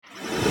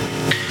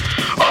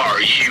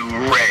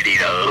ready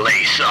to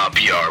lace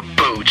up your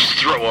boots,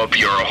 throw up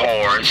your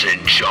horns,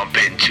 and jump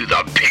into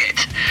the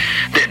pit?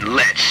 Then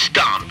let's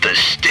stomp the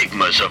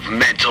stigmas of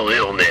mental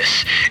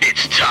illness.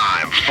 It's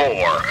time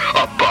for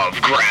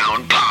Above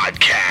Ground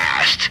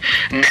Podcast.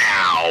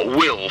 Now,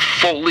 Will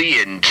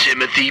Foley and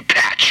Timothy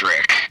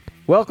Patrick.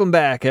 Welcome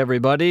back,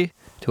 everybody,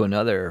 to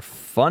another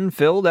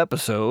fun-filled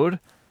episode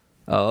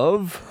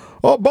of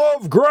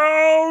Above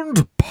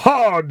Ground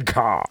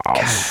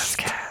Podcast.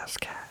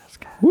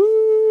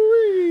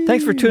 Woo-wee.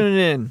 Thanks for tuning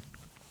in.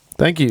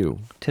 Thank you.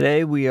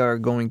 Today we are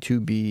going to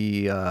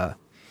be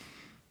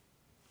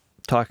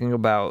talking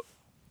about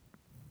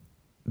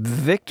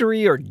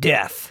victory or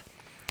death.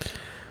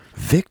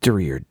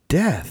 Victory or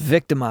death?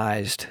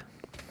 Victimized.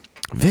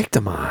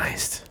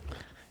 Victimized.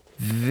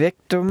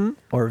 Victim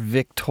or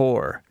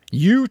victor.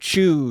 You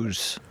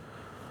choose.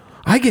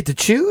 I get to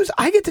choose?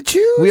 I get to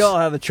choose? We all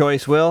have a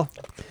choice, Will.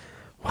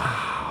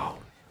 Wow.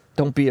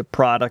 Don't be a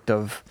product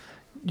of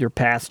your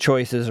past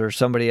choices or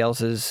somebody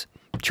else's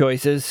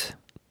choices.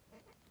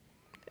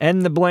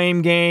 End the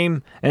blame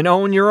game and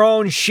own your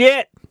own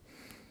shit.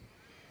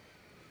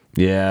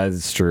 Yeah,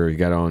 it's true. You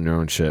got to own your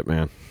own shit,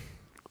 man.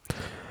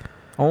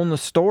 Own the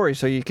story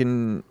so you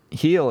can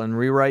heal and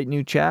rewrite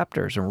new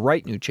chapters and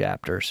write new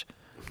chapters.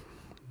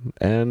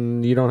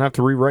 And you don't have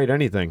to rewrite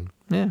anything.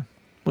 Yeah.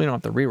 We don't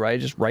have to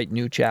rewrite, just write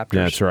new chapters.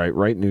 That's right.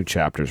 Write new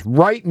chapters.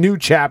 Write new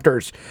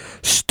chapters.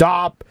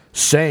 Stop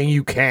saying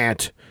you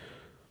can't.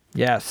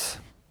 Yes.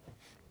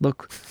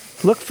 Look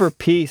for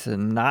peace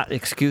and not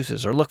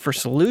excuses, or look for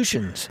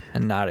solutions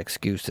and not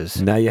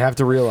excuses. Now you have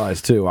to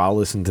realize too, I'll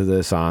listen to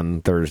this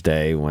on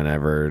Thursday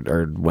whenever,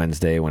 or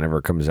Wednesday whenever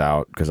it comes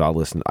out, because I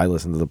listen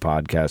to the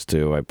podcast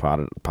too. I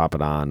pop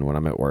it on when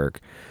I'm at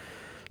work.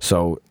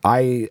 So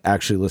I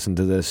actually listen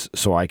to this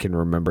so I can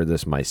remember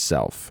this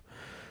myself.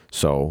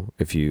 So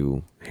if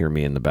you hear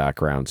me in the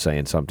background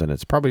saying something,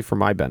 it's probably for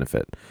my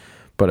benefit.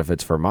 But if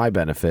it's for my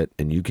benefit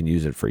and you can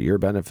use it for your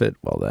benefit,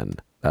 well then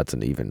that's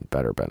an even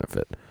better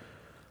benefit.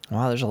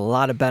 Wow, there's a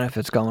lot of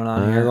benefits going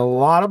on There's here. a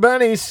lot of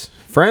bennies.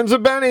 Friends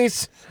of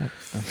bennies.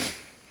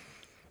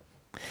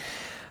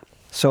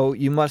 So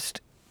you must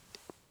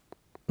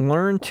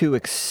learn to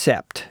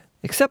accept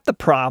the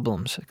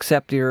problems,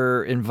 accept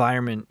your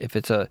environment. If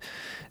it's a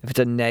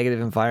negative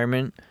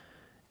environment,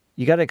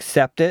 you got to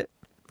accept it,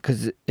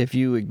 because if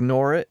you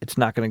ignore it, it's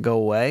not going to go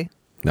away.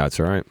 That's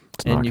right.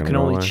 And you can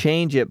only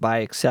change it by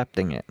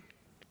accepting it.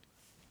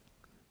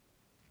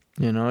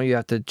 You know, you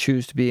have to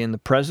choose to be in the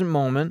present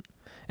moment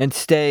and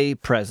stay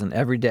present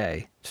every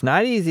day. It's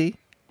not easy,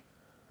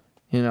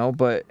 you know,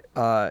 but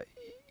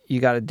you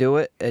got to do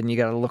it, and you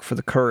got to look for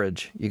the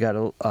courage. You got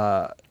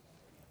to,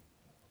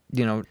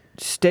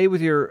 stay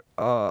with your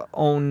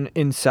own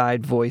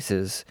inside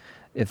voices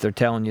if they're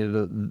telling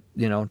you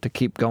to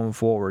keep going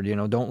forward. You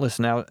know, don't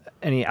listen out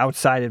any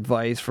outside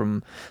advice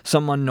from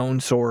some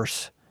unknown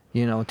source,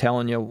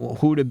 telling you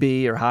who to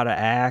be or how to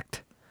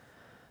act.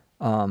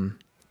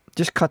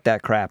 Just cut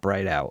that crap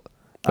right out.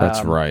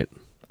 That's right.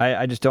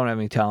 I just don't have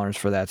any tolerance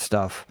for that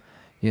stuff.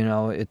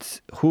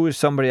 It's who is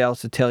somebody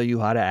else to tell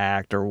you how to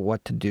act or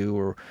what to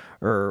do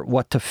or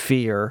what to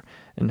fear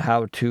and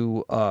how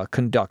to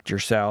conduct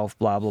yourself,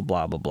 blah, blah,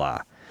 blah,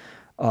 blah,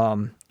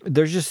 blah.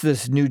 There's just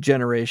this new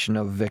generation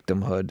of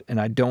victimhood, and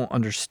I don't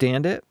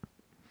understand it.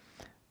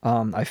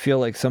 I feel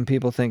like some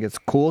people think it's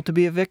cool to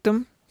be a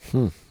victim.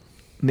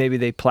 Maybe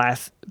they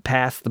pass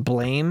the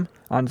blame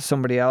onto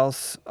somebody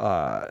else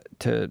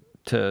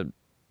to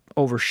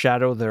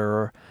overshadow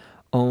their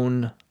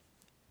own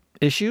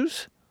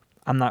issues.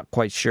 I'm not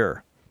quite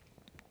sure.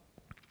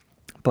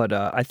 But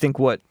I think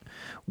what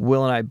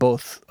Will and I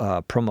both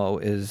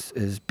promote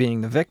is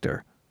being the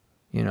victor,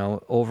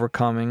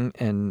 overcoming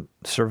and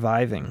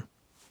surviving.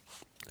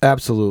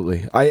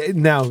 Absolutely.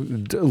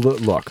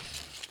 Look,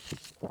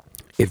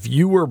 if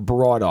you were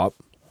brought up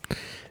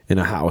in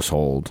a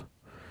household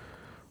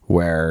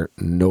where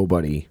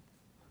nobody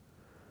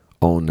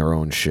owned their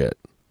own shit,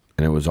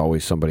 and it was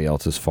always somebody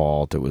else's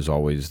fault, it was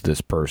always this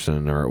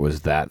person, or it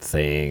was that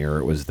thing, or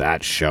it was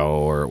that show,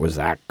 or it was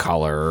that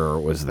color, or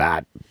it was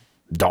that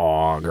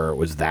dog, or it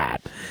was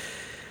that,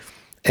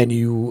 and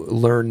you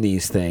learn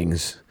these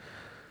things,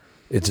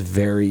 it's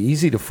very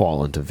easy to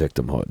fall into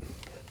victimhood.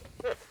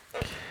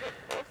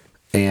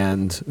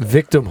 And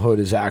victimhood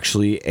is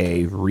actually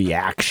a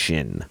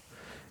reaction.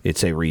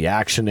 It's a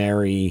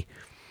reactionary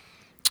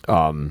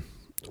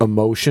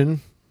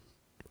emotion,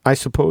 I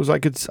suppose I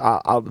could,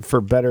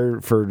 for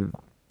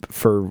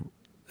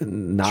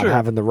not Sure.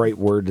 having the right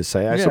word to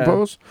say, I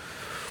suppose.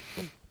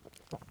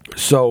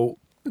 So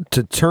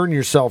to turn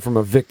yourself from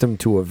a victim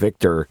to a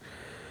victor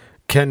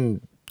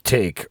can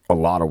take a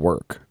lot of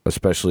work,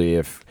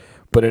 especially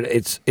but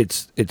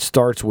it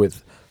starts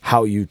with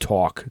how you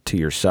talk to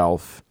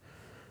yourself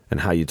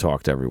and how you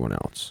talk to everyone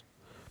else.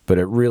 But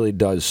it really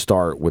does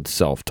start with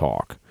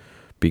self-talk,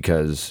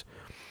 because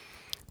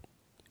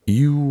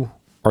you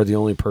are the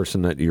only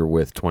person that you're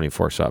with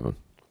 24/7.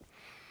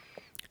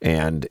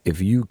 And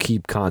if you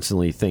keep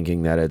constantly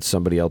thinking that it's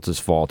somebody else's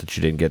fault that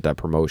you didn't get that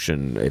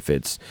promotion, if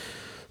it's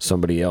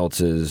somebody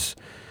else's,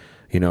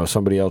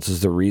 Somebody else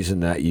is the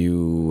reason that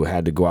you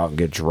had to go out and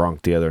get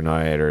drunk the other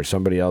night, or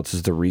somebody else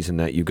is the reason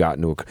that you got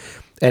into a...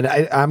 And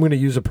I'm going to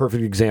use a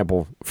perfect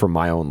example from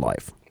my own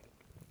life.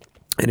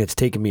 And it's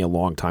taken me a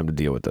long time to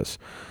deal with this.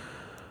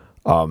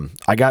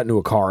 I got into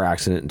a car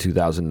accident in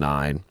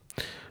 2009.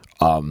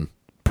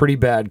 Pretty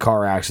bad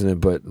car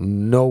accident, but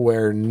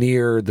nowhere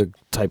near the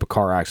type of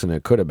car accident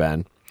it could have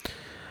been.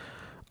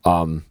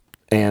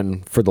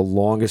 And for the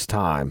longest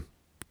time,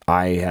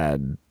 I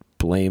had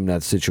blamed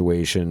that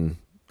situation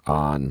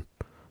on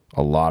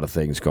a lot of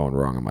things going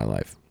wrong in my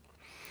life.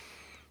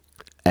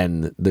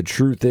 And the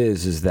truth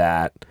is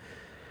that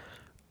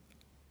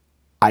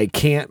I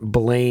can't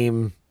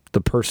blame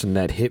the person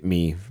that hit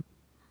me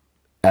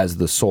as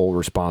the sole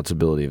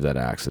responsibility of that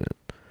accident,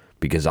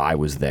 because I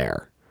was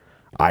there.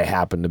 I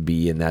happened to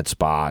be in that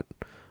spot.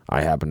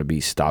 I happened to be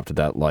stopped at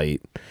that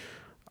light.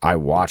 I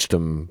watched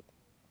him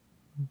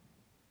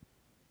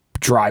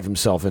drive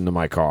himself into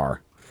my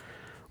car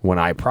when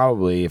I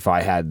probably, if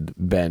I had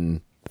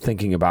been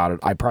thinking about it,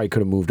 I probably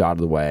could have moved out of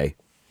the way.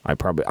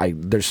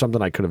 There's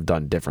something I could have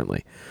done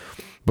differently.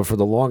 But for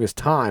the longest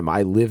time,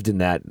 I lived in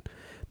that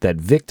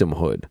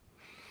victimhood,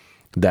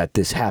 that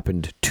this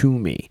happened to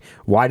me.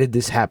 Why did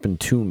this happen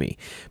to me?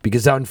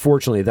 Because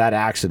unfortunately, that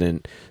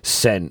accident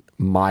sent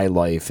my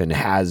life and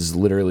has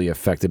literally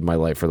affected my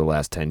life for the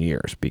last 10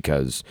 years,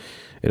 because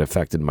it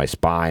affected my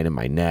spine and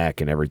my neck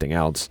and everything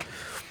else.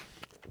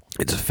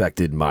 It's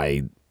affected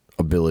my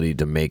ability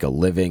to make a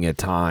living at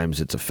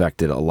times. It's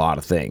affected a lot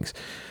of things.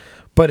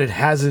 But it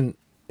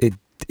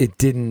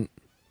didn't...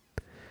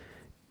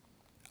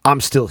 I'm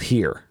still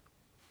here.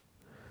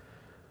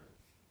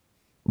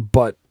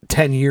 But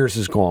 10 years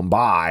has gone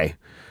by,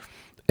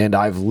 and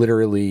I've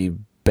literally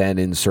been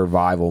in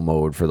survival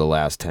mode for the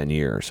last 10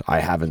 years. I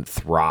haven't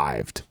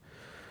thrived.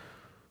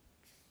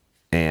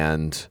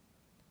 And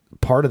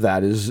part of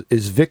that is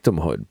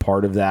victimhood.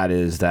 Part of that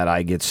is that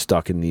I get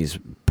stuck in these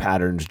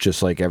patterns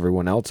just like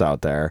everyone else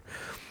out there,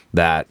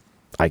 that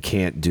I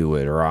can't do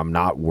it, or I'm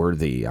not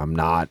worthy. I'm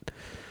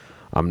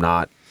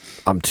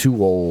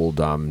too old.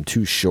 I'm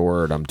too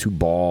short. I'm too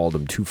bald.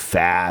 I'm too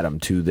fat. I'm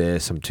too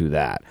this. I'm too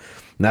that.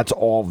 And that's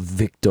all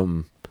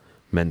victim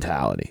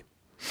mentality.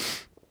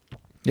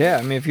 Yeah,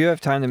 I mean, if you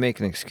have time to make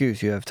an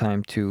excuse, you have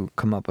time to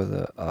come up with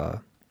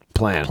a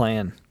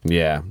plan.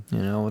 Yeah.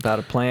 Without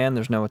a plan,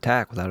 there's no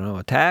attack. Without no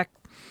attack,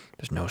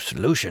 there's no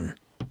solution.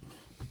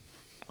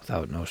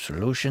 Without no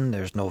solution,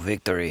 there's no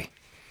victory.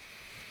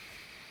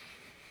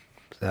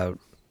 Without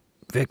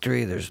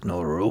victory, there's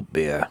no root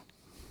beer.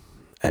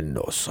 And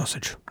no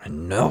sausage.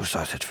 And no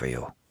sausage for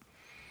you.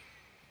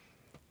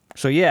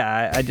 So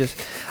yeah,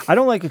 I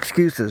don't like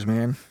excuses,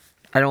 man.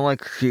 I don't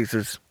like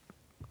excuses.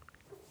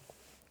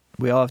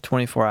 We all have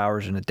 24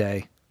 hours in a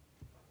day.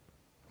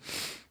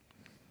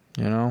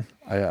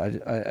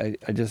 I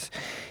just,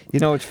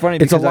 it's funny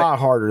because it's a lot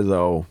harder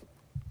though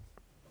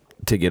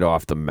to get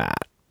off the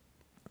mat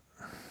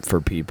for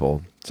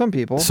people. Some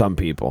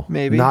people.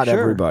 Maybe. Not sure.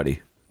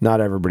 everybody.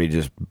 Not everybody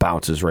just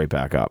bounces right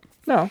back up.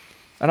 No.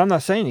 And I'm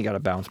not saying you got to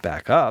bounce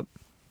back up.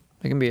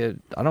 It can be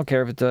I don't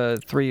care if it's a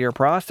 3-year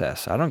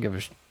process. I don't give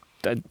a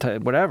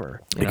whatever.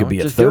 It could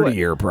be a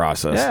 30-year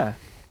process. Yeah.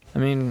 I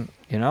mean,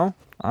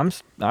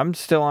 I'm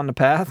still on the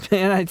path,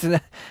 man.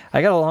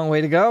 I got a long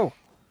way to go.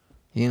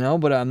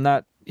 But I'm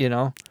not,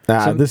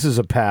 this is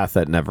a path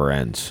that never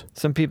ends.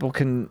 Some people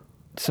can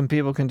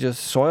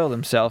just soil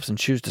themselves and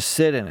choose to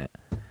sit in it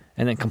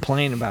and then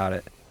complain about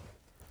it.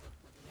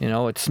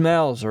 It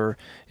smells, or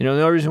the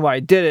only reason why I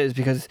did it is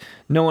because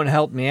no one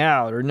helped me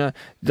out, or no,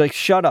 like,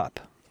 shut up.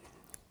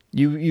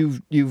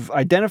 You've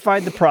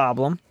identified the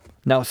problem.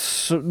 Now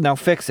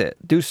fix it.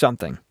 Do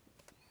something.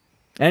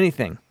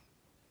 Anything.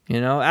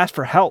 Ask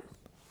for help.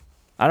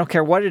 I don't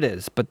care what it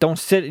is, but don't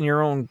sit in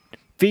your own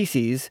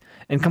feces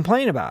and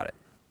complain about it.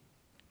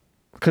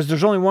 Because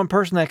there's only one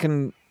person that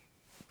can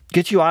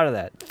get you out of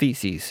that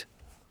feces.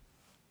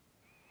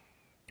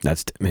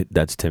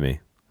 That's Timmy.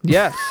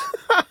 Yes.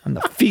 I'm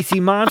the feces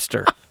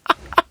monster.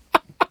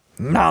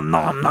 Nom,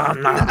 nom,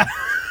 nom, nom.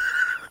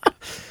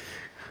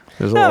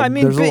 Be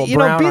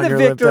the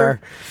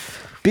victor.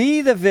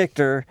 Be the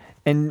victor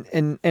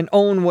and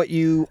own what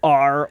you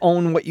are,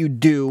 own what you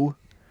do,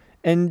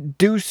 and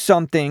do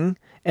something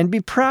and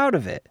be proud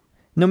of it.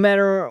 No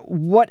matter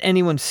what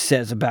anyone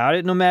says about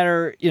it, no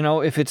matter,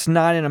 if it's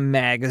not in a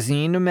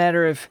magazine, no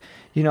matter if,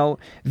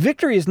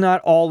 victory is not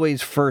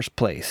always first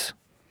place.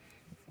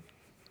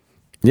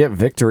 Yeah,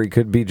 victory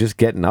could be just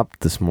getting up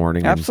this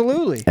morning.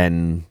 Absolutely.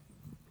 And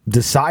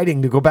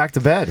deciding to go back to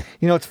bed.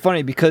 It's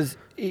funny because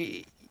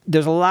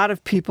there's a lot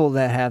of people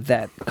that have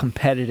that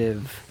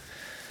competitive,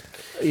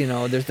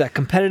 there's that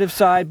competitive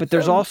side, but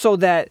there's also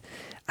that,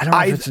 I don't know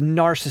if it's a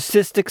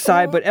narcissistic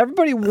side, but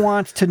everybody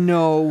wants to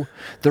know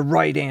the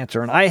right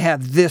answer. And I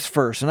have this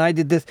first, and I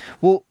did this.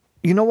 Well,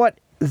 you know what?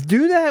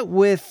 Do that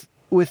with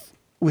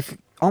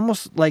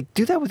almost like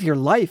do that with your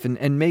life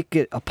and make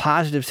it a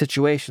positive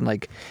situation.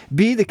 Like,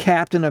 be the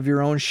captain of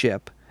your own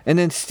ship and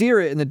then steer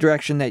it in the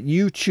direction that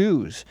you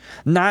choose,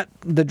 not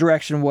the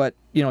direction what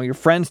your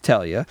friends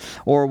tell you,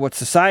 or what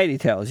society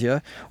tells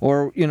you,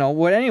 or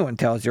what anyone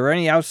tells you, or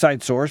any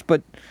outside source.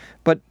 But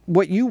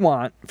what you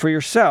want for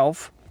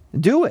yourself,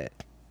 do it.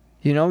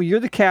 You're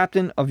the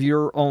captain of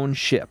your own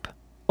ship.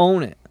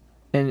 Own it,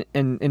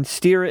 and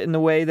steer it in the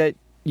way that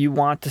you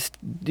want to,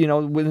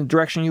 in the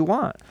direction you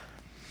want.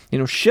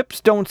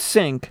 Ships don't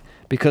sink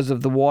because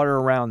of the water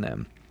around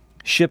them.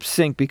 Ships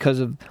sink because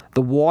of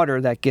the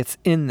water that gets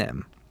in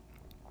them.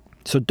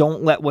 So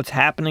don't let what's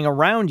happening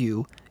around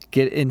you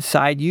get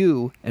inside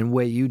you and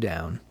weigh you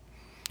down.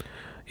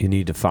 You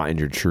need to find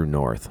your true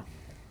north.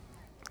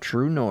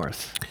 True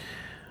north.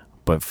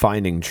 But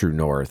finding true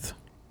north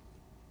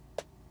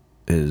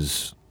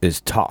is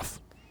tough.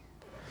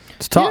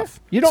 It's tough.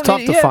 Yeah, it's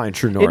tough to find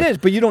true north. It is,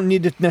 but you don't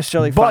need to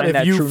necessarily but find if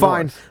that you true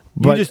find, north.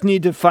 But you just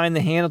need to find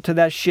the handle to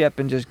that ship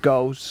and just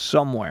go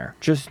somewhere.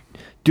 Just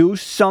do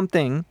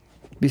something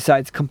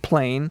besides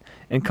complain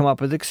and come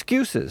up with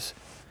excuses.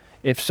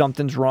 If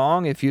something's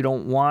wrong, if you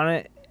don't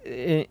want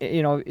it,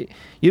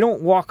 you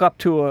don't walk up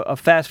to a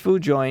fast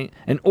food joint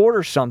and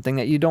order something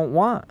that you don't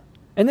want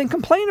and then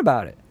complain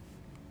about it.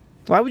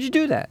 Why would you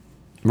do that?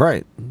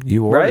 Right.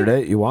 You ordered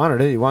it. You wanted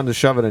it. You wanted to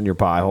shove it in your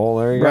pie hole.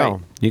 There you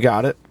go. You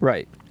got it.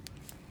 Right.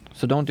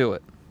 So don't do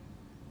it.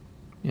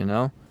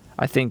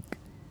 I think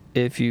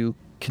if you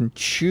can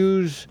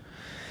choose,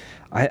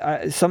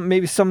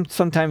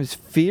 sometimes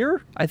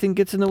fear, I think,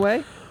 gets in the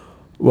way.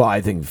 Well,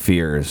 I think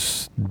fear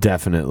is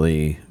the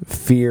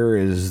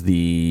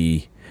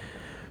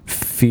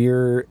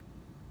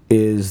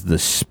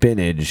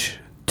spinach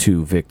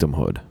to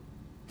victimhood.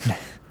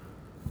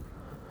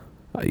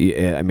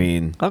 Yeah, I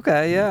mean,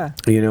 okay, yeah,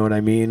 you know what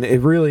I mean. It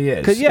really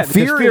is. Because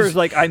fear is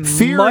like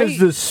fear is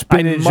the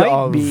spinach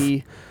of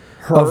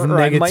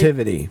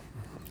negativity.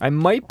 I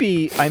might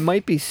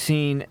be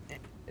seen,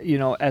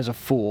 as a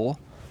fool.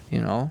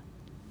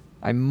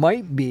 I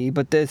might be,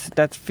 but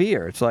that's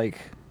fear. It's like,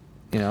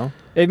 I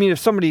mean, if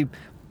somebody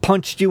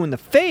punched you in the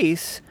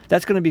face,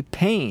 that's going to be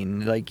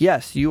pain. Like,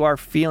 yes, you are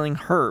feeling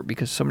hurt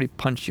because somebody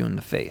punched you in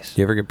the face.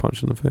 You ever get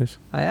punched in the face?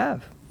 I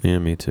have. Yeah,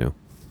 me too.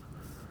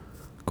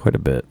 Quite a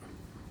bit.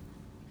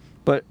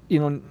 But,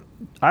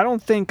 I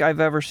don't think I've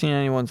ever seen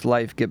anyone's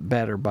life get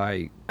better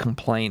by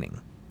complaining.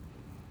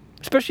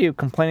 Especially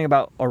complaining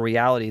about a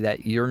reality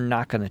that you're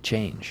not going to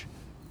change.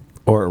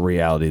 Or a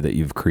reality that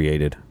you've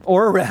created.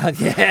 Or a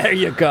reality, yeah, there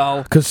you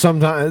go. Because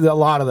sometimes, a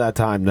lot of that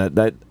time,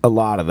 a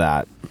lot of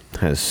that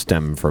has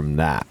stemmed from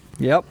that.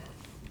 Yep.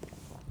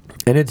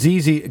 And it's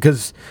easy,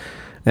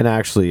 and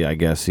actually, I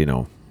guess,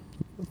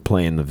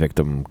 playing the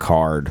victim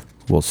card,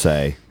 we'll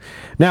say.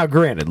 Now,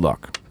 granted,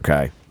 look,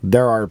 okay,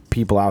 there are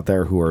people out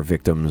there who are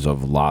victims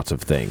of lots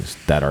of things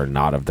that are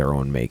not of their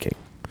own making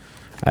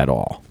at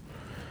all.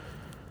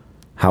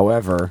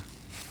 However,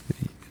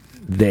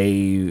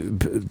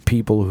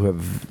 people who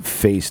have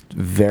faced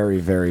very,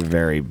 very,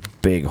 very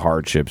big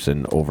hardships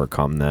and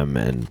overcome them,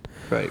 and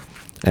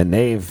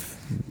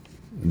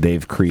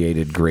they've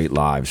created great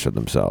lives for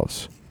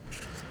themselves.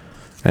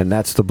 And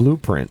that's the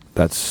blueprint.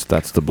 That's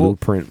the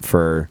blueprint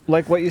for,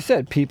 like what you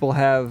said. People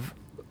have,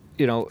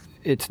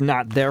 it's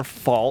not their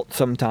fault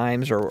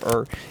sometimes,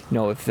 or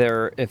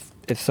if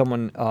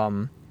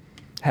someone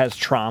has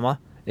trauma,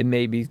 it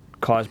may be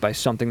caused by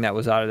something that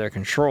was out of their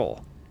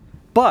control.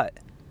 But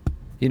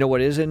you know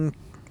what is in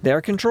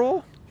their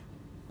control?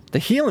 The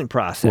healing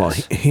process. Well,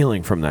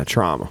 healing from that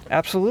trauma.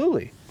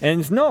 Absolutely.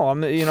 And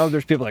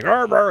there's people like,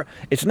 arr, arr.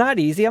 It's not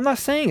easy. I'm not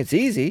saying it's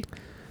easy.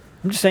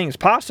 I'm just saying it's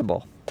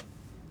possible.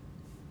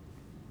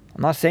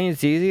 I'm not saying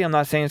it's easy. I'm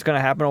not saying it's going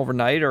to happen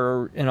overnight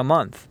or in a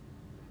month.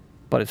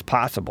 But it's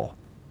possible.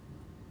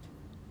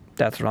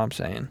 That's what I'm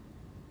saying.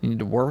 You need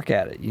to work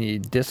at it. You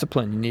need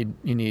discipline.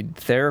 You need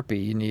therapy.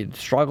 You need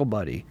struggle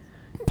buddy.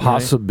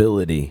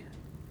 Possibility.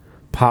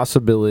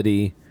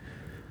 Possibility.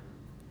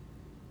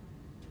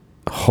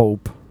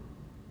 Hope.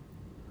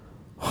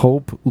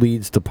 Hope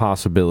leads to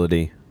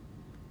possibility.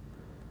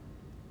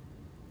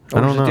 Or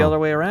I don't is it know. The other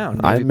way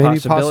around? Maybe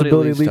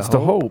possibility leads to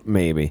hope.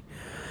 Maybe.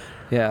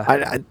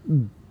 Yeah.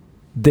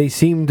 They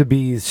seem to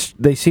be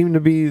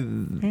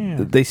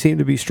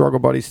struggle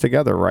buddies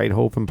together, right?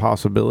 Hope and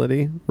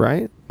possibility,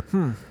 right?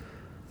 Yeah,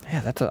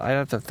 I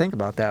have to think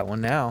about that one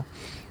now.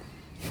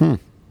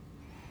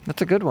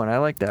 That's a good one. I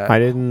like that.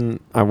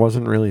 I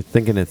wasn't really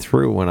thinking it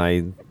through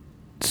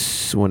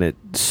when it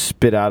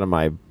spit out of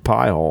my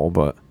pie hole,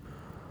 but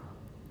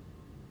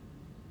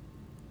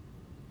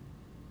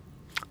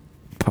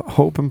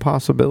hope and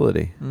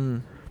possibility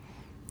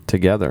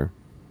together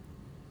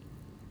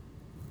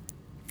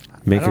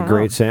make a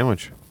great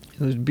sandwich.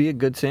 It would be a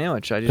good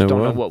sandwich. I just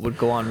don't know what would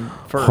go on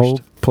first.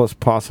 Hope plus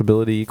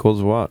possibility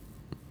equals what?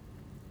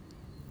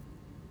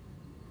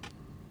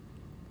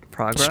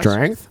 Progress?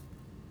 Strength?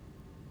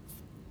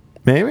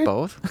 Maybe?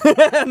 Both.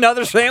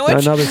 Another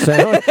sandwich? Another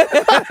sandwich?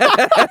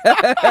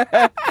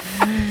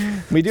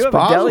 We do it's have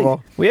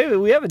possible. A deli.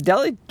 We have a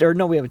deli, or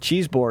no, we have a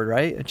cheese board,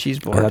 right? A cheese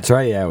board. Oh, that's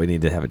right, yeah. We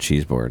need to have a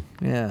cheese board.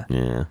 Yeah.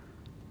 Yeah.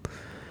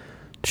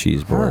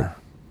 Cheese board.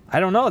 I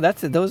don't know.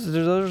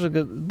 Those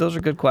are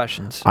good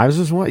questions. I was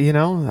just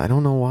I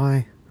don't know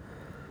why.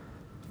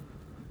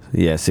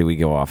 Yeah, see, we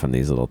go off on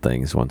these little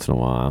things once in a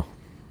while.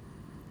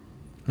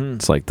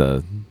 It's like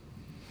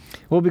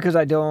Well, because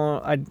I just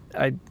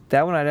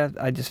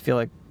feel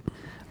like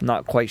I'm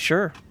not quite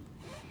sure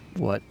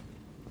what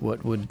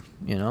would,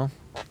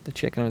 the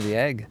chicken or the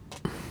egg.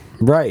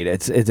 Right.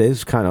 It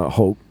is kind of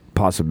hope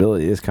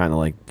possibility. It's kind of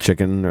like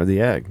chicken or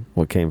the egg.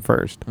 What came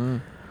first?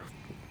 And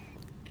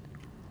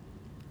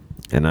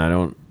I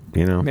don't,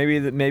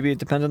 Maybe it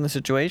depends on the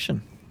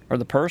situation or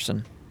the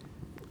person.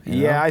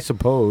 Yeah, I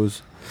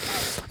suppose.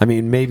 I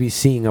mean, maybe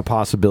seeing a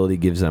possibility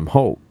gives them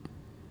hope.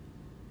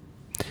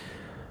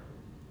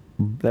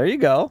 There you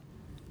go.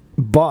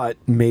 But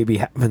maybe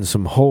having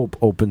some hope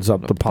opens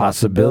up the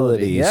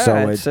possibility. Yeah, so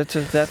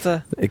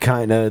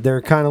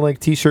they're kind of like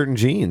t-shirt and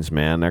jeans,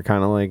 man. They're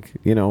kind of like,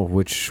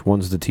 which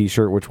one's the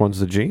t-shirt, which one's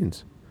the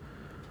jeans.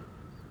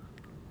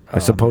 I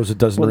suppose it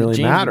doesn't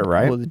really matter,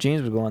 right? Well, the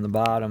jeans would go on the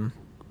bottom,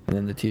 and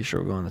then the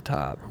t-shirt would go on the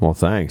top. Well,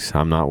 thanks.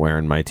 I'm not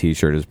wearing my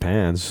t-shirt as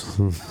pants.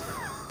 I'm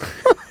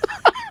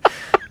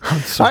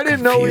so I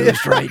didn't know we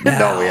had, right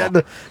now. I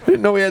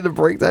didn't know we had to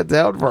break that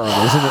down for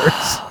our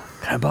listeners.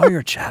 Can I borrow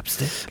your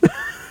chapstick?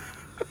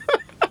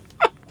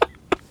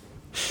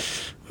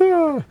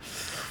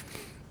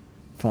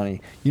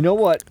 Funny. You know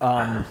what?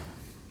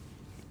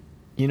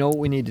 You know what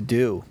we need to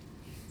do,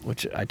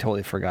 which I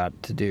totally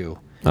forgot to do.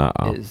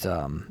 Is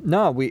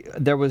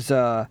there was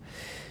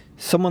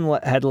someone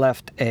had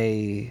left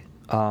a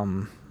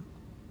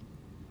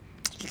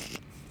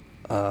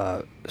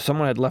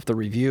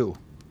review,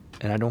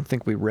 and I don't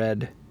think we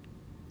read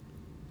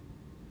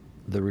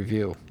the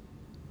review.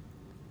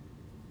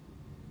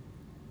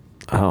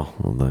 Oh,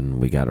 well then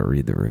we got to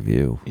read the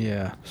review.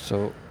 Yeah,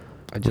 so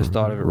I just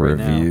thought of it right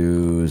now.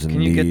 Reviews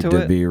need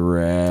to be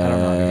read. I don't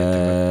know how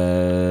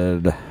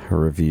to get to it.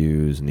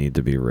 Reviews need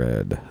to be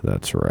read.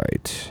 That's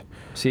right.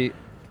 See,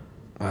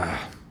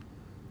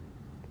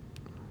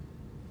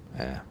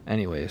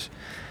 anyways,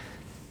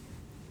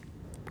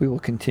 we will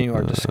continue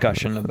our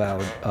discussion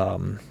about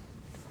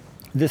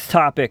this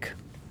topic,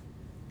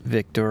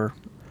 Victor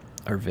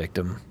or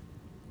victim.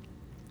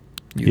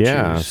 You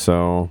choose.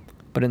 So.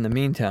 But in the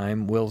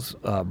meantime, Will's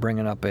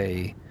bringing up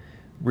a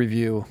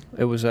review.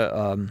 It was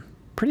a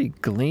pretty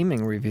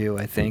gleaming review,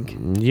 I think.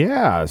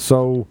 Yeah,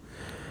 so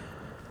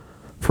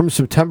from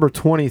September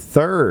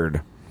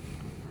 23rd,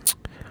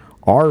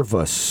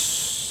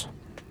 Arvus.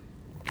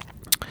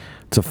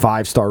 It's a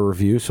 5-star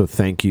review, so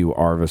thank you,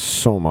 Arvus,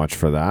 so much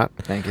for that.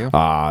 Thank you.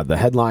 The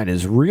headline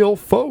is Real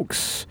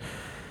Folks.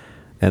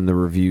 And the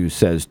review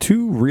says,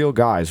 2 real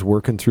guys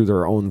working through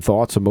their own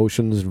thoughts,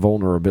 emotions, and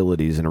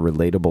vulnerabilities in a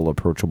relatable,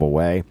 approachable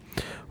way.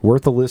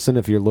 Worth a listen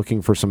if you're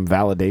looking for some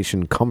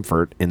validation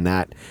comfort in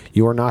that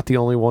you are not the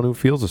only one who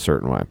feels a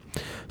certain way.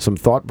 Some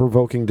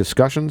thought-provoking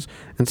discussions,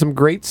 and some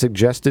great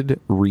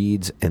suggested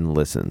reads and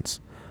listens.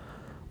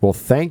 Well,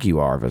 thank you,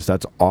 Arvis.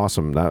 That's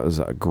awesome. That was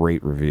a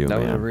great review, That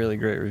man. was a really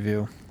great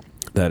review.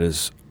 That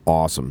is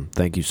awesome.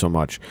 Thank you so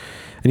much.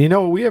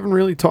 And we haven't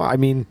really talked... I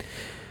mean...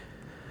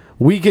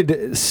 We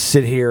could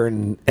sit here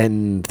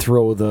and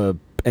throw tap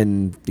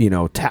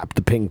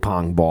the ping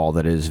pong ball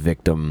that is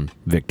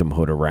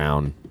victimhood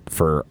around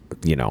for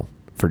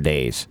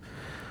days,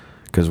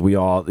 because we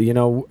all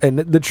and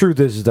the truth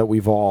is that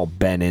we've all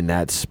been in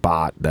that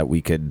spot that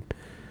we could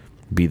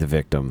be the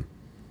victim,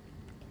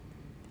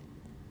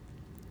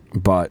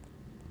 but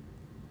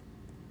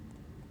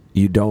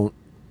you don't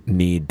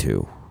need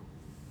to.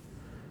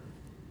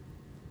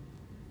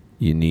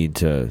 You need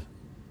to.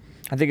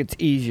 I think it's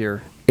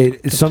easier.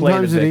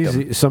 Sometimes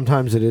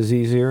it is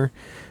easier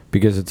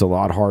because it's a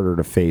lot harder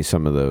to face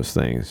some of those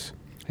things.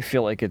 I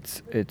feel like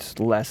it's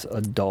less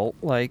adult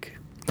like.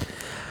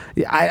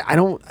 Yeah, I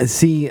don't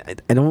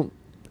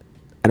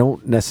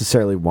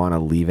necessarily want to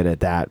leave it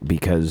at that,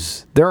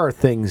 because there are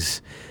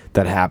things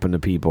that happen to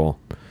people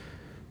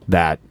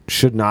that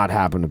should not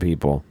happen to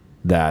people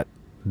that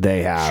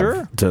they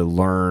have to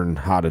learn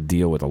how to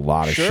deal with a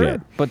lot of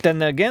shit. But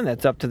then again,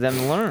 that's up to them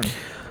to learn.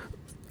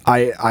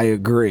 I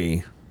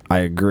agree.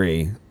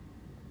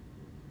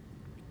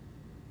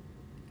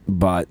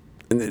 But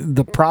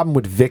the problem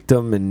with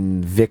victim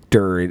and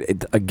victor,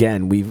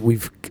 again,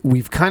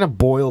 we've kind of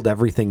boiled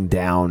everything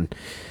down,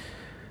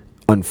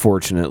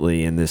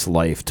 unfortunately, in this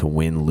life to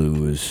win,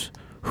 lose,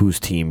 whose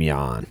team you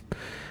on,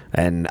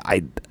 and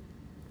I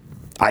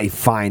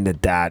find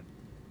that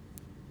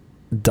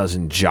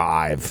doesn't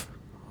jive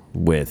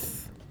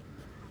with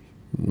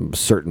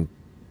certain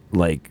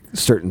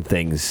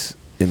things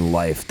in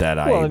life that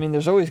Well, I mean,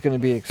 there's always going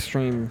to be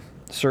extreme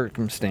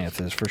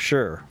circumstances for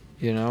sure.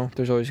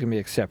 There's always going to be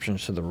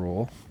exceptions to the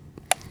rule.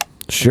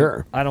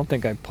 Sure. I don't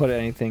think I put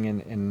anything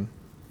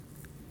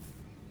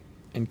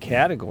in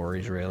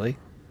categories, really.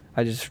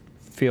 I just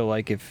feel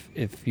like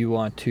if you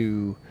want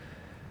to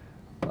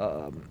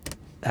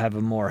have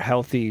a more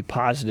healthy,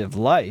 positive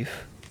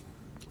life,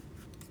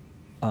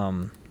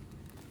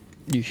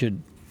 you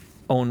should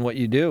own what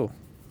you do.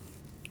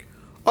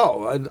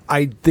 Oh,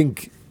 I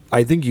think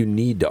you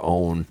need to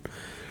own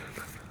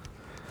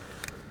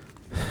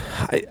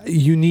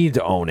you need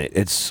to own it.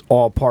 It's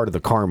all part of the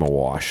karma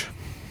wash.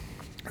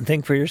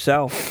 Think for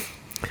yourself.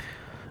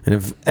 And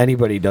if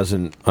anybody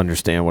doesn't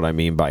understand what I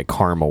mean by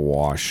karma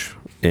wash,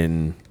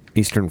 in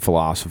Eastern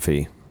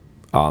philosophy,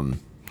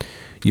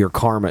 your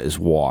karma is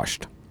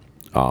washed.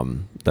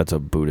 That's a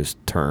Buddhist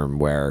term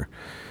where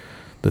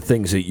the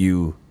things that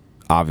you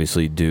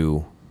obviously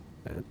do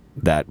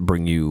that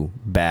bring you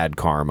bad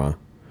karma,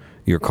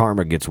 your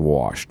karma gets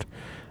washed.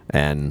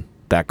 And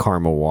that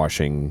karma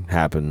washing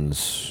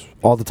happens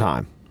all the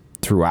time,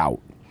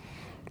 throughout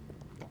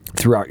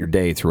your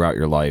day, throughout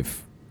your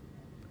life.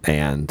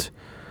 And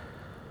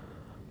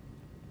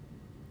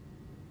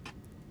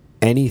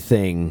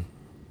anything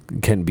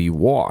can be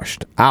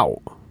washed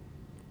out.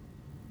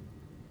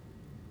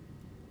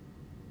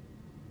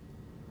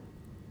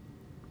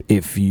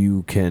 If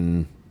you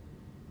can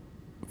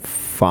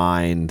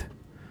find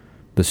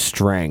the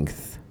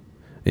strength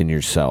in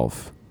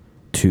yourself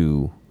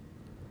to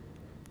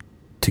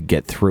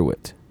get through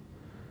it.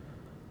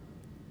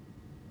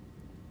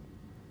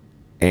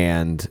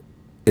 And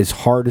as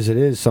hard as it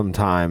is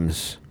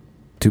sometimes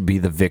to be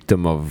the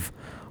victim of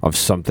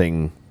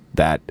something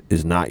that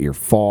is not your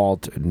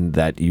fault,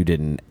 that you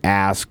didn't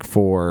ask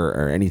for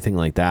or anything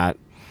like that,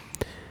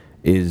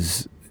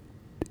 is,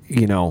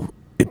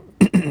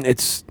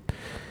 it's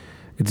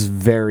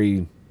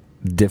very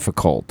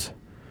difficult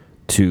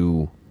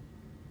to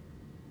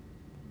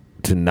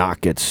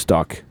not get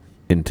stuck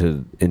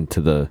into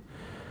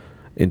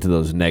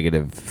those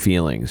negative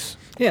feelings.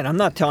 Yeah, and I'm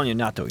not telling you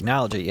not to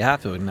acknowledge it. You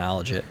have to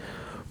acknowledge it.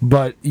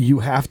 But you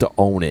have to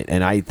own it.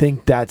 And I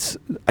think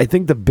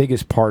the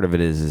biggest part of it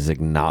is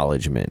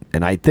acknowledgement.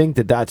 And I think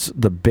that's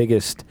the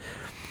biggest,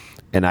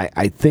 and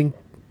I think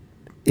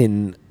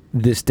in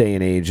this day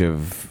and age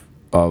of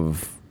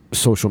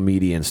social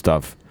media and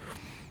stuff,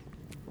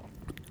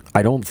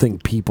 I don't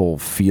think people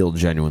feel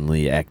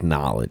genuinely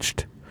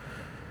acknowledged.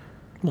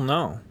 Well,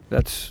 no.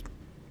 That's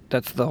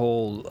the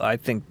whole, I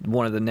think,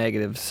 one of the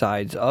negative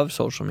sides of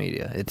social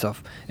media. It's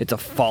a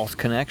false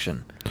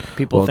connection.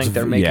 People think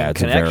they're making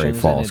connections, a very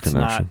false and it's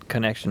not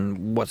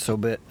connection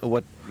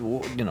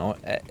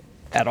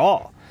at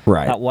all.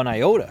 Right. Not one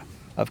iota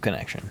of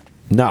connection.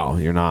 No,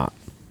 you're not.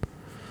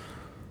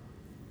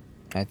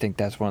 I think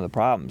that's one of the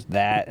problems.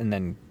 That, and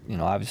then,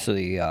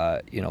 obviously,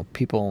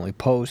 people only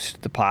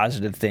post the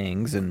positive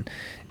things, and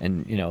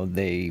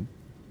they,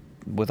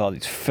 with all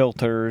these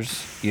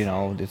filters,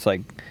 it's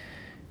like,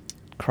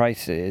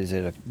 Christ, is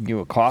it you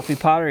a coffee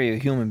pot or are you a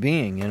human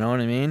being? You know what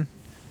I mean?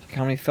 Like,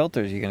 how many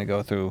filters are you gonna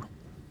go through?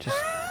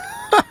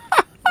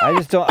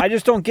 I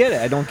just don't get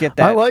it. I don't get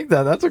that. I like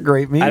that. That's a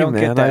great meme,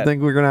 man. I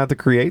think we're gonna have to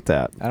create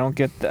that. I don't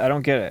get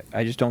it.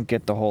 I just don't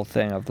get the whole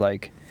thing of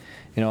like,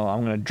 I'm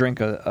gonna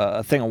drink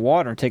a thing of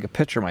water and take a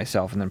picture of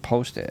myself and then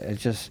post it.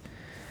 It's just,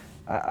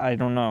 I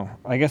don't know.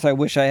 I guess I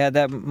wish I had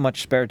that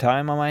much spare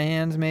time on my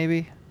hands.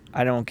 Maybe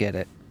I don't get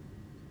it.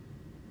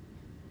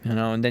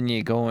 And then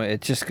you go,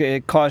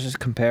 it causes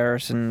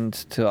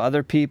comparisons to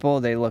other people.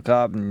 They look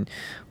up and,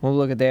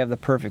 they have the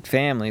perfect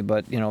family,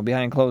 but,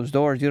 behind closed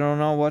doors, you don't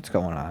know what's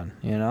going on,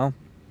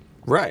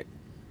 Right.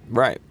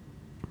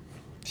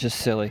 It's just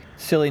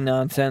silly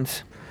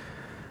nonsense.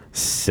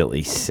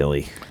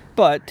 Silly.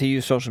 But to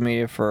use social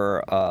media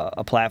for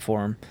a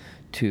platform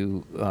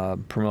to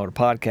promote a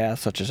podcast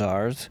such as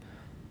ours,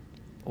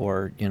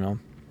 or,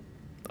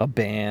 a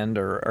band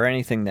or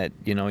anything that,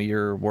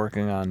 you're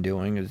working on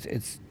doing,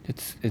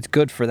 it's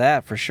good for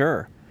that, for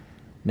sure.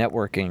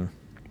 Networking.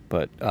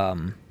 But,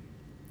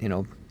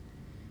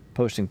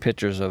 posting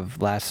pictures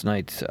of last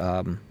night's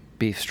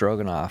beef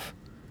stroganoff,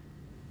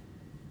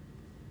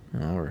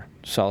 or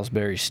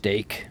Salisbury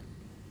steak.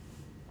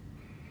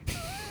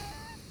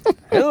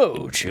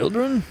 Hello,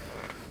 children.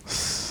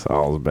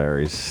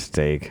 Salisbury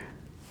steak.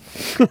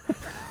 I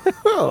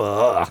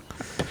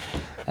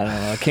don't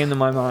know. It came to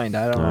my mind.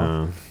 I don't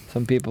know.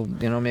 Some people,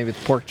 maybe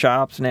it's pork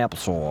chops and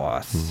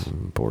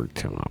applesauce. Pork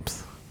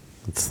chops.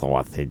 It's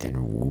sausage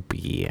and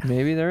whoopee.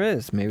 Maybe there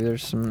is. Maybe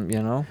there's some,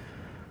 maybe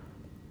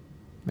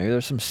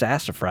there's some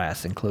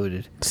sassafras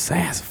included.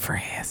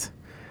 Sassafras.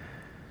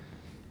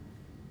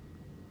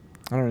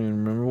 I don't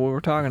even remember what we're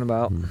talking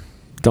about.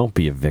 Don't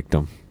be a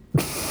victim.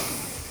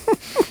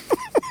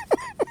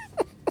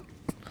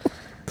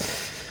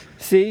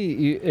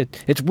 See,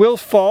 it's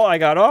Will's fault. I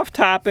got off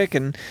topic,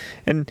 and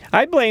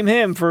I blame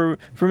him for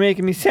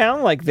making me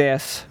sound like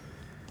this.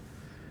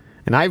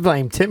 And I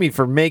blame Timmy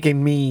for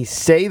making me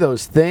say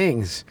those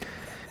things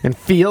and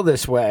feel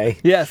this way.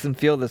 Yes, and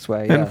feel this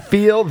way. Yeah. And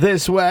feel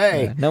this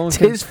way. Yeah. It's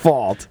his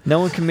fault. No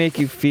one can make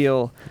you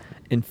feel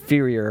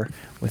inferior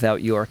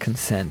without your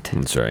consent.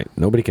 That's right.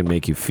 Nobody can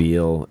make you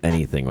feel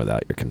anything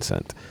without your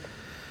consent.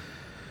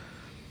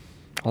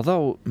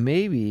 Although,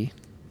 maybe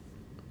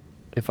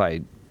if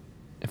I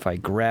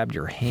grabbed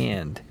your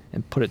hand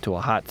and put it to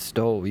a hot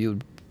stove,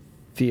 you'd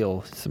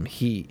feel some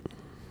heat.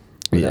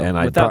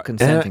 Without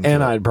consenting.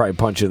 And I'd probably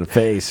punch you in the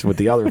face with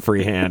the other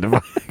free hand if I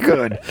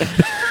could.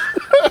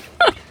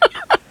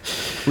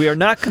 We are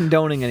not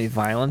condoning any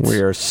violence. We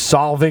are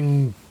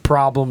solving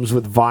problems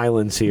with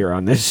violence here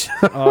on this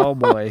show. Oh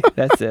boy,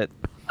 that's it.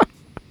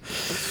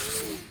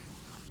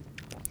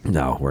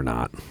 No, we're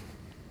not.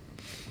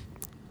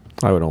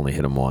 I would only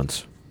hit him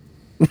once.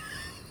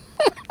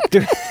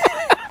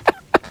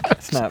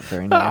 That's not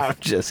very nice. I'm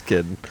just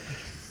kidding.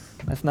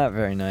 That's not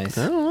very nice.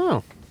 I don't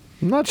know.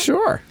 I'm not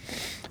sure.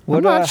 What,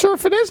 I'm not sure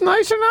if it is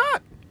nice or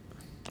not.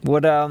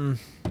 What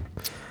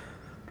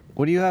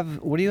do you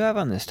have? What do you have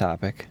on this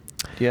topic?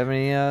 Do you have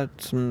any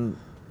some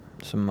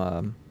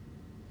something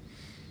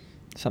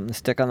to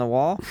stick on the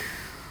wall?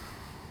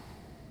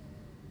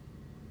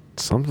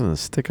 Something to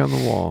stick on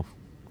the wall.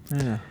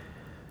 Yeah.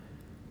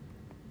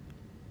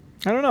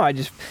 I don't know. I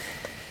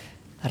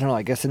don't know.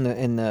 I guess in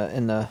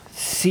the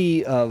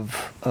sea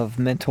of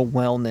mental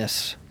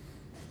wellness,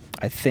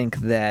 I think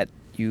that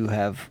you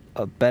have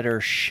a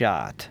better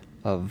shot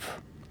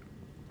of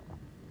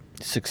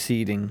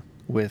succeeding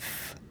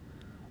with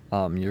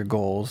your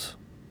goals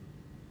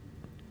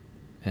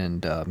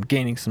and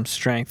gaining some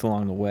strength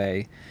along the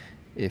way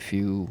if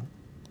you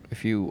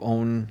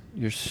own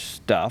your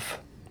stuff,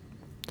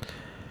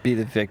 be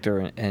the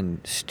victor, and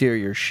steer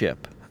your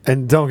ship.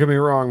 And don't get me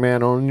wrong,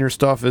 man. Owning your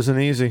stuff isn't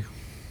easy.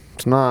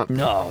 It's not.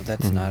 No,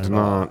 that's not It's at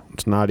not. all.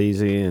 It's not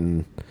easy,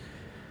 and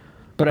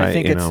But I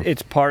think you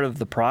it's part of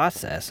the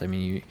process. I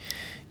mean,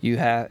 you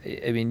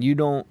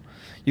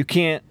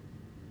can't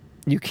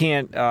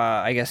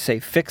I guess say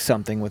fix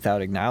something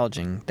without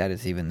acknowledging that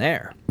it's even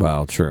there.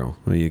 well, true.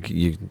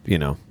 You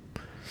know.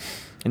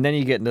 And then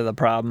you get into the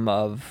problem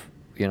of,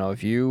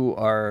 if you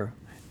are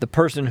the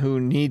person who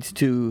needs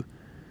to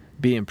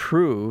be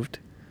improved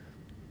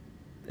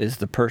is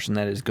the person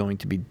that is going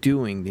to be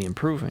doing the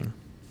improving.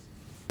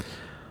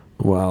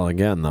 Well,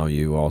 again, though,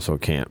 you also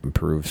can't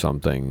improve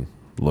something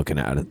looking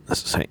at it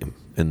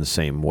in the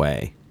same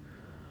way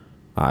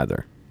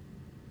either.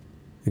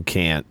 You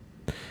can't,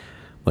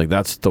 like,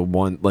 that's the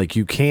one, like,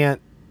 you can't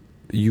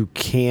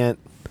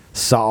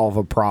solve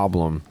a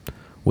problem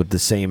with the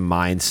same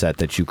mindset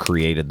that you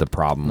created the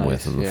problem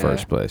with in the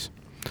first place.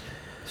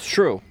 It's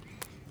true.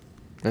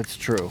 That's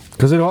true.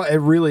 Because it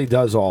really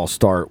does all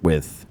start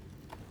with,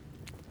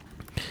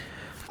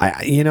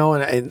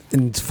 and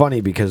it's funny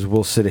because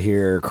we'll sit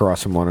here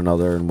across from one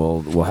another and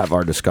we'll have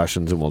our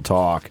discussions and we'll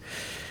talk,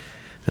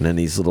 and then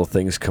these little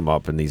things come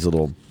up and these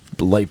little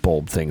light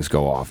bulb things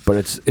go off.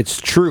 But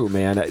it's true,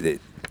 man.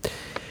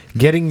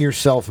 Getting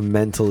yourself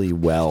mentally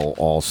well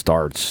all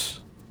starts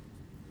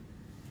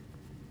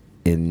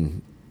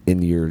in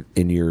your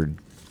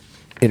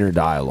inner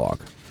dialogue.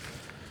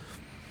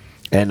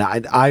 And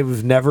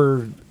I've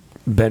never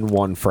been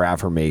one for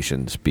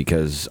affirmations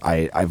because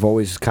I've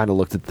always kind of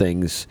looked at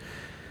things,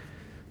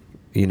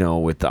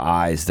 with the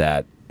eyes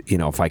that,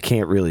 if I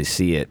can't really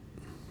see it,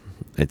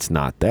 it's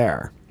not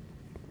there.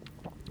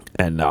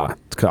 And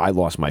I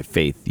lost my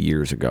faith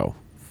years ago.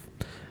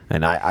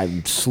 And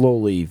I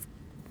slowly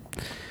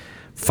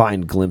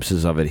find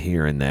glimpses of it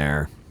here and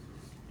there.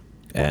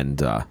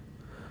 And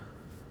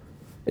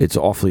it's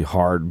awfully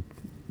hard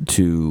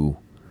to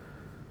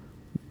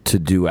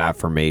do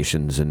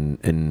affirmations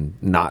and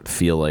not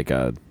feel like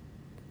I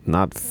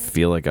don't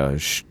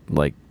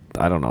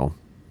know,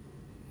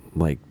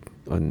 like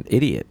an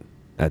idiot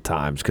at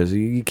times, because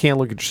you can't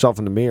look at yourself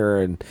in the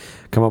mirror and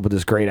come up with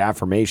this great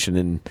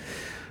affirmation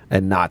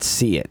and not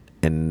see it.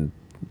 And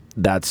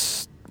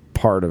that's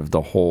part of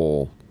the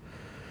whole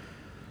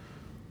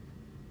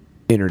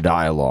inner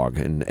dialogue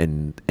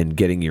and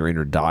getting your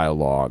inner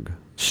dialogue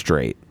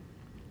straight.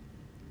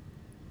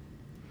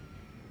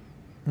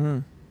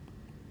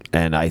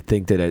 And I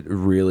think that it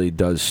really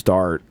does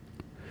start,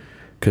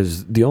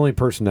 because the only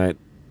person that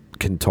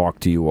can talk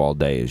to you all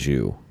day is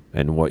you,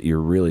 and what you're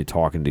really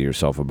talking to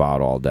yourself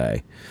about all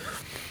day.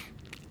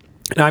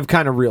 And I've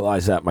kind of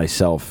realized that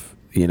myself.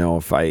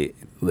 If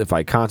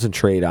I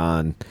concentrate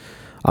on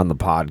the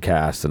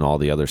podcast and all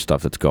the other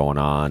stuff that's going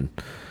on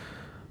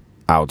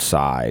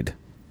outside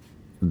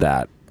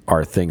that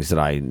are things that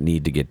I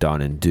need to get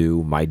done and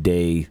do, my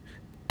day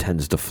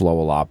tends to flow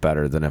a lot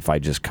better than if I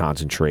just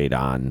concentrate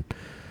on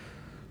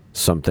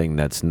something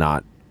that's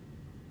not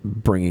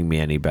bringing me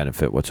any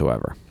benefit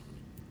whatsoever.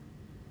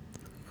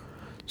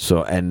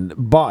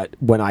 But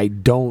when I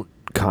don't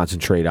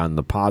concentrate on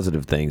the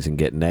positive things and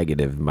get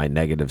negative, my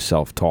negative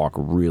self-talk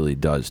really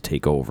does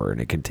take over, and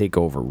it can take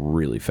over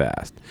really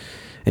fast.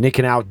 And it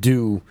can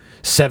outdo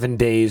 7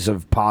 days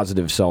of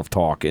positive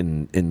self-talk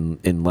in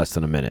less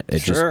than a minute.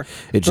 It Sure.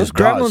 just Those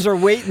gremlins does. are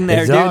waiting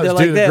there, It dude. does, They're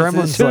like dude.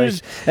 this. The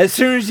gremlins, As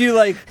soon as you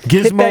hit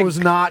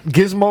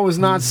Gizmo is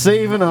not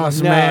saving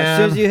us, man. as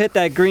soon as you hit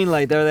that green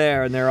light, they're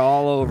there and they're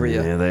all over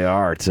you. Yeah, they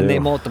are too. And they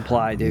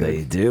multiply, dude.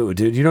 They do,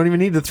 dude. You don't even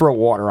need to throw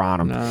water on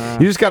them. Nah.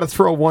 You just got to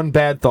throw one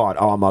bad thought.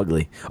 Oh, I'm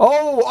ugly.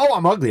 Oh,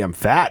 I'm ugly. I'm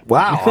fat.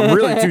 Wow, I'm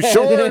really too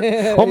short.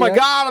 Oh my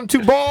God, I'm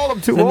too bald. I'm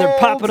too And old. they're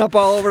popping up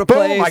all over the Boom,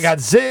 place. I got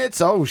zits.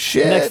 Oh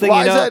shit. Next thing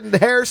Why you know- is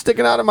that hair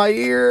sticking out of my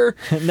ear?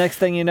 Next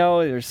thing you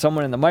know, there's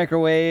someone in the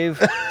microwave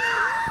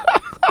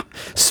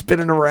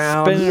Spinning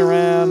around.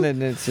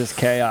 and it's just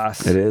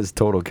chaos. It is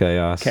total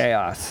chaos.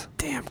 Chaos.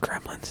 Damn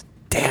gremlins.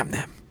 Damn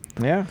them.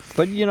 Yeah,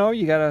 but you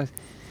gotta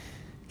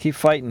keep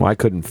fighting. Why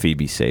couldn't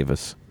Phoebe save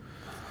us?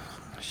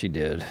 She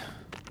did.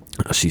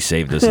 She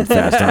saved us in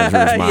Fast Times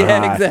at Ridgemont Yeah,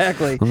 High.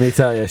 exactly. Let me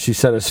tell you, she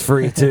set us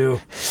free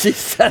too. She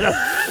set us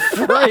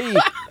free.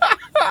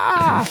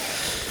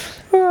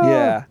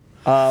 Yeah.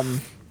 Oh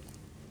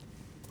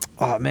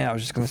man, I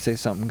was just gonna say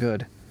something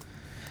good.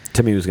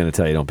 Timmy was going to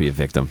tell you, don't be a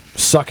victim.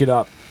 Suck it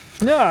up.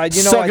 No,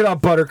 Suck it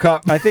up,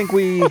 Buttercup. I think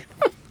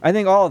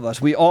all of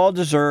us, we all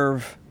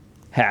deserve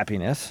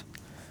happiness,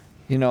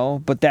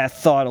 but that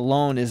thought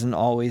alone isn't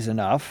always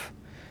enough.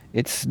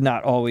 It's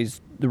not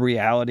always the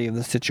reality of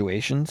the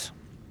situations.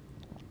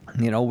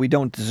 We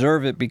don't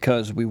deserve it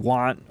because we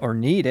want or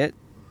need it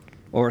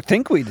or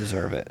think we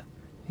deserve it.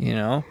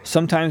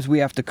 Sometimes we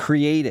have to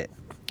create it.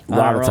 A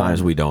lot of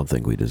times we don't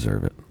think we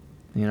deserve it.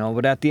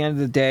 But at the end of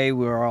the day,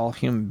 we're all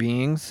human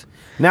beings.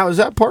 Now, is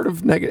that part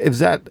of negative?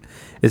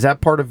 Is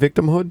that part of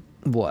victimhood?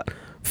 What?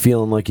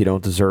 Feeling like you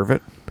don't deserve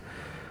it?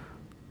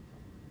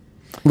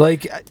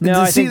 Like,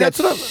 No, I see, think that's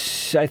what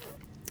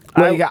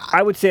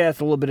I would say that's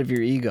a little bit of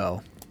your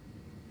ego.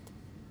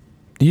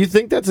 Do you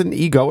think that's an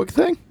egoic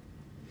thing?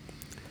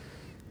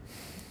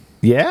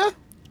 Yeah.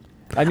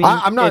 I mean,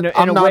 I'm not. in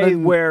I'm a not way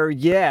where,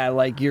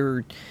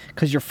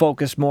 because you're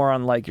focused more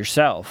on like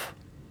yourself.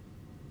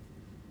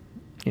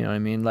 You know what I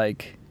mean?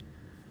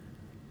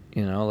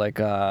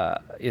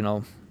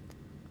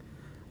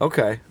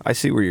 Okay, I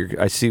see where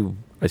you're. I see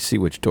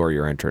which door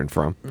you're entering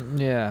from.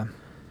 Yeah,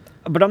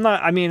 but I'm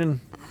not. I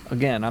mean,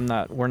 again, I'm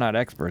not. We're not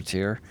experts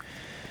here.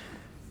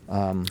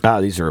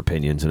 These are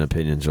opinions, and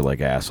opinions are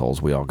like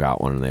assholes. We all got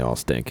one, and they all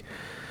stink.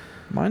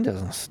 Mine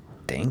doesn't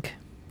stink.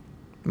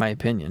 My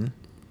opinion.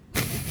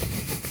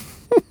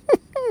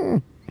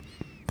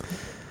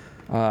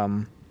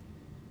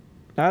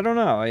 I don't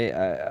know.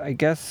 I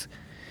guess.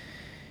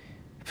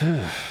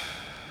 I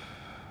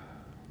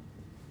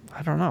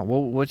don't know.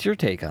 Well, what's your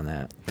take on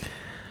that?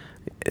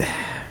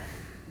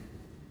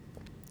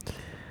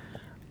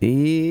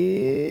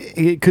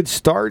 It could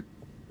start.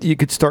 You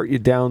could start you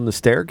down the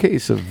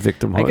staircase of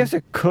victimhood. I guess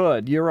it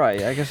could. You're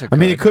right. I guess it could. I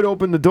mean, it could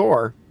open the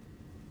door.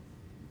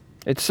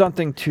 It's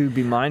something to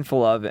be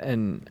mindful of,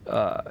 and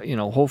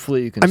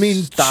hopefully you can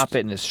stop it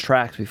in its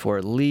tracks before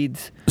it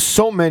leads.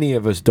 So many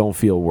of us don't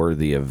feel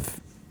worthy of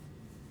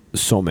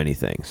so many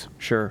things.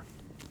 Sure.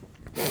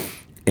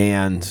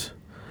 And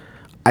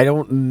I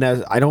don't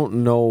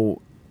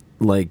know,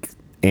 like,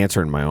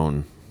 answering my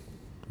own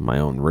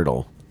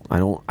riddle. I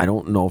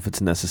don't know if it's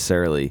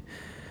necessarily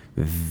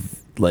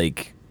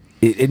like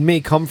it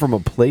may come from a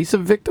place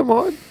of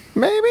victimhood.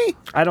 Maybe.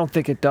 I don't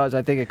think it does.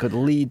 I think it could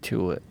lead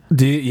to it.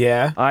 Do you?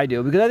 Yeah. I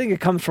do, because I think it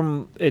comes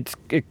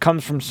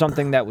from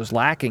something that was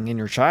lacking in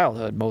your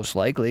childhood, most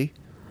likely.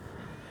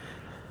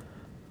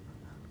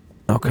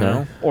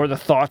 Okay. Or the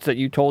thoughts that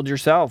you told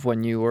yourself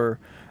when you were,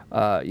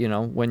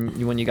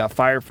 when you got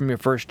fired from your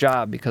first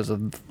job because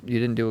you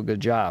didn't do a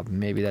good job.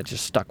 Maybe that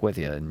just stuck with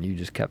you, and you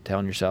just kept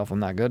telling yourself, "I'm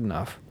not good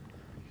enough."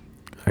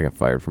 I got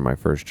fired from my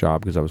first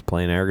job because I was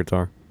playing air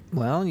guitar.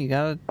 Well, you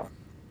gotta.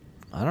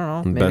 I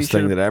don't know. Best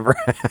thing that ever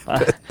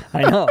happened.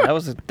 I know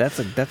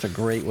that's a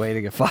great way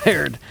to get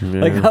fired.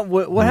 Yeah. Like,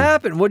 what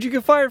happened? What'd you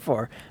get fired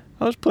for?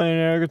 I was playing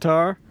air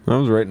guitar. I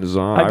was writing a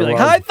song. I'd be like,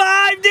 high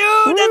five, dude!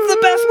 That's the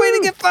best way to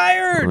get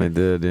fired. I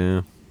did,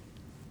 yeah.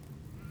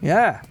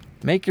 Yeah,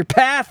 make your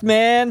path,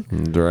 man.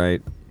 That's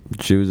right.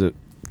 Choose it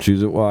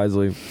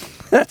wisely.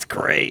 That's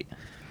great,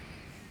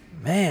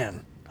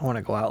 man. I want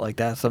to go out like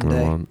that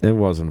someday. It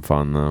wasn't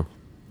fun though.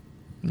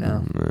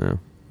 No. No.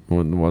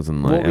 It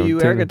wasn't like. What were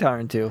you air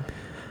guitaring to?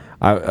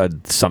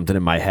 Something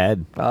in my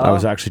head. Oh. I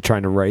was actually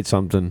trying to write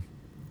something,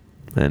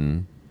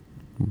 and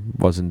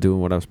wasn't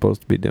doing what I was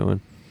supposed to be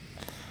doing.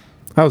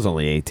 I was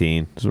only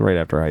 18. This was right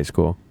after high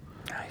school.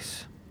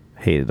 Nice.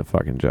 Hated the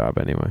fucking job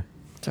anyway.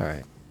 It's all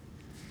right.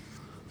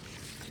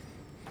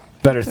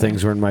 Better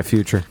things were in my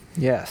future.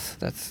 Yes,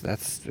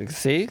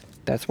 see,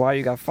 that's why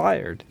you got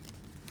fired.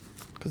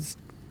 Because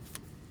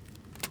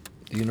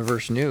the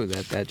universe knew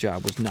that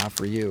job was not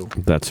for you.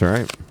 That's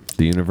right.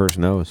 The universe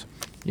knows.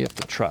 You have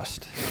to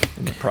trust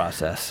in the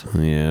process.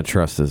 Yeah,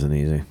 trust isn't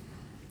easy.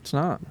 It's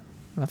not.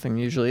 Nothing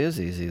usually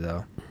is easy,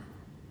 though.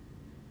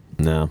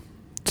 No.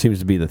 Seems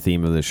to be the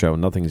theme of the show.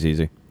 Nothing's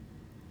easy.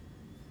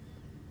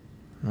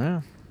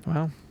 Yeah,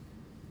 well.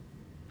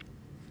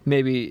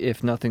 Maybe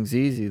if nothing's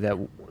easy,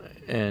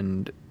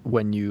 and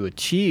when you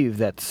achieve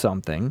that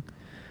something,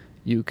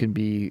 you can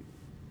be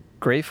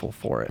grateful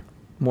for it.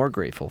 More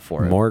grateful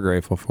for it. More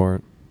grateful for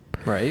it.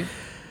 Right?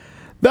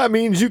 That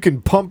means you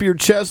can pump your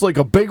chest like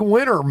a big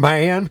winner,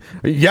 man.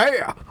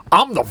 Yeah,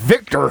 I'm the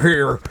victor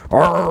here.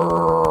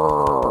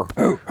 Oh,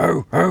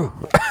 oh,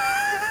 oh.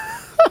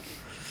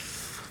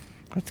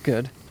 That's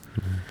good.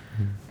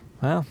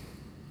 Well.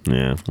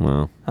 Yeah,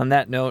 well. On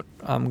that note,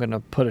 I'm going to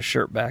put a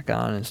shirt back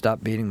on and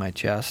stop beating my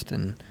chest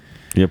and...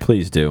 Yeah,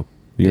 please do.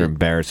 You're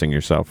embarrassing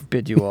yourself.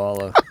 Bid you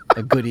all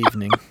a good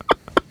evening.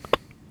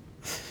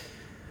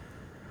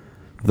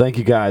 Thank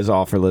you guys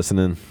all for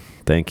listening.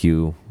 Thank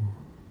you,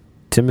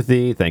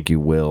 Timothy. Thank you,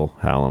 Will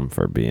Hallam,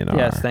 for being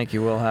Yes, thank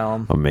you, Will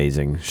Hallam.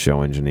 amazing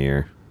show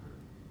engineer.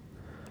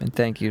 And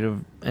thank you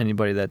to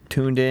anybody that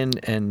tuned in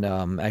and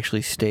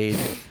actually stayed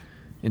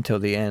until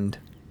the end.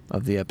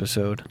 of the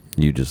episode.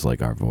 You just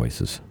like our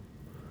voices.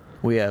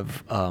 We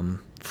have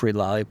free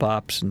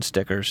lollipops and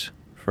stickers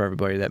for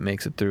everybody that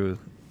makes it through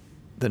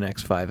the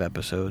next 5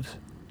 episodes.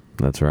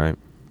 That's right.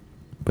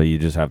 But you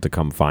just have to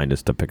come find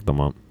us to pick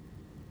them up.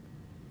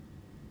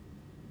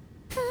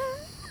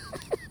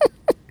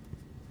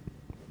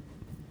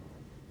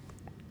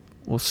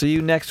 We'll see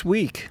you next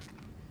week.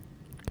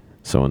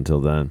 So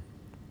until then,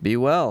 Be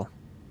well.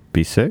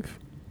 be safe.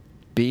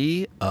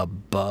 Be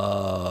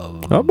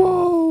above.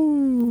 Above.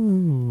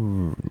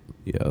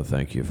 Yo,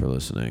 thank you for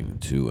listening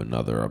to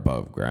another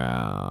Above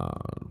Ground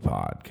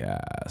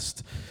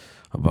podcast.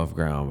 Above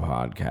Ground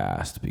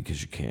podcast,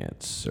 because you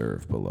can't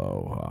serve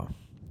below.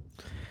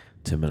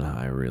 Tim and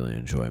I really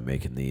enjoy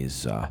making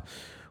these.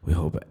 We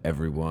hope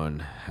everyone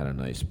had a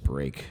nice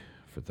break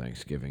for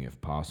Thanksgiving if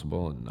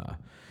possible, and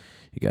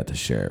you got to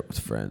share it with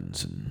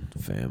friends and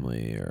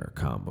family, or a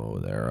combo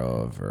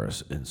thereof, or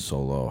in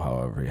solo,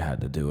 however you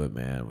had to do it,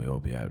 man. We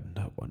hope you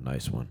had one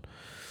nice one.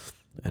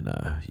 And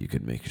you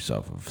could make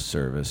yourself of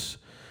service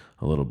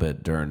a little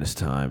bit during this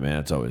time, man.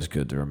 It's always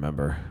good to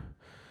remember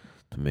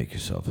to make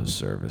yourself of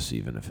service,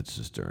 even if it's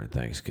just during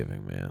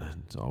Thanksgiving,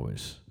 man. It's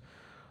always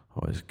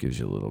gives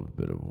you a little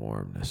bit of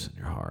warmness in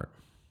your heart.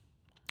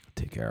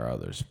 Take care of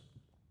others.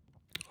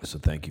 So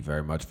thank you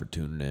very much for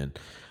tuning in.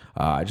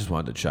 I just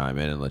wanted to chime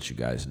in and let you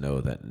guys know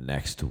that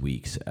next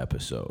week's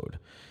episode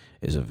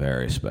is a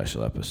very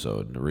special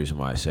episode. And the reason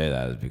why I say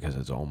that is because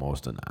it's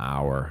almost an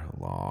hour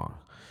long.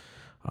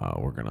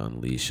 We're going to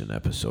unleash an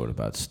episode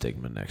about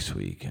stigma next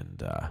week.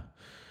 And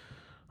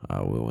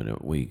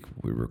we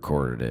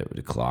recorded it.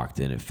 We clocked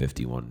in at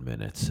 51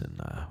 minutes.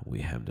 And we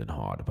hemmed and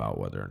hawed about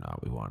whether or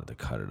not we wanted to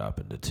cut it up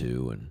into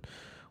 2. And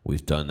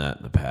we've done that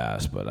in the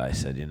past. But I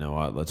said, you know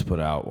what, let's put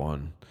out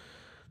one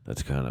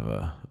that's kind of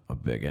a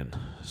big one.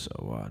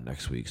 So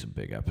next week's a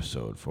big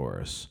episode for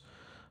us.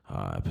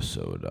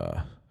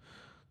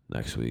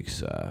 Next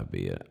week's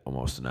be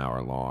almost an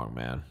hour long,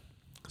 man.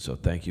 So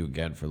thank you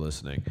again for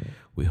listening.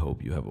 We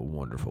hope you have a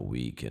wonderful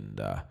week, and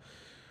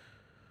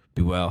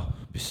be well,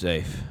 be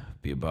safe,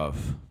 be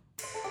above.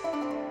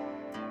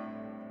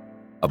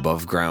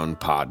 Above Ground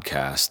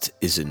Podcast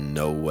is in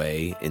no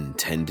way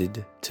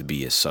intended to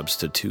be a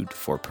substitute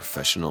for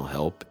professional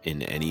help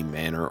in any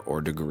manner or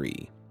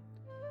degree.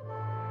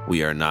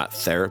 We are not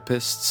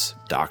therapists,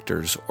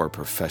 doctors, or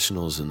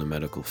professionals in the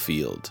medical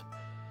field.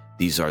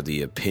 These are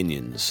the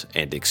opinions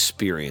and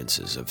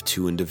experiences of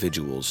 2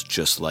 individuals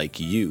just like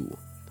you,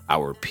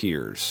 our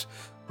peers,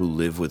 who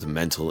live with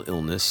mental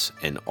illness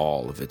and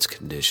all of its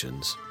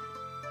conditions.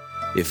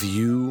 If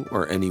you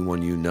or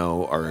anyone you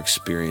know are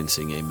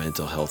experiencing a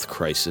mental health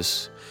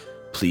crisis,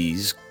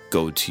 please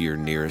go to your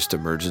nearest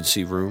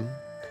emergency room,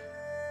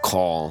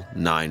 call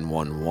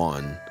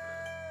 911,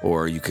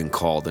 or you can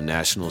call the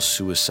National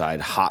Suicide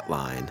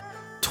Hotline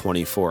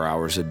 24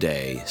 hours a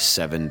day,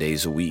 7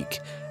 days a week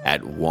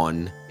at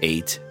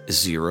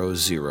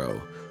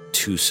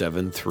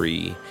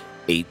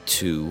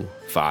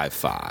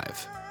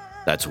 1-800-273-8255.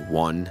 That's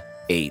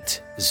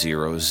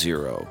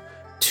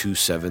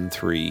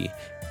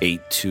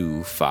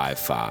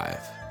 1-800-273-8255.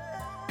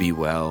 Be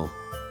well,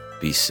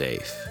 be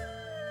safe,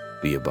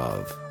 be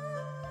above.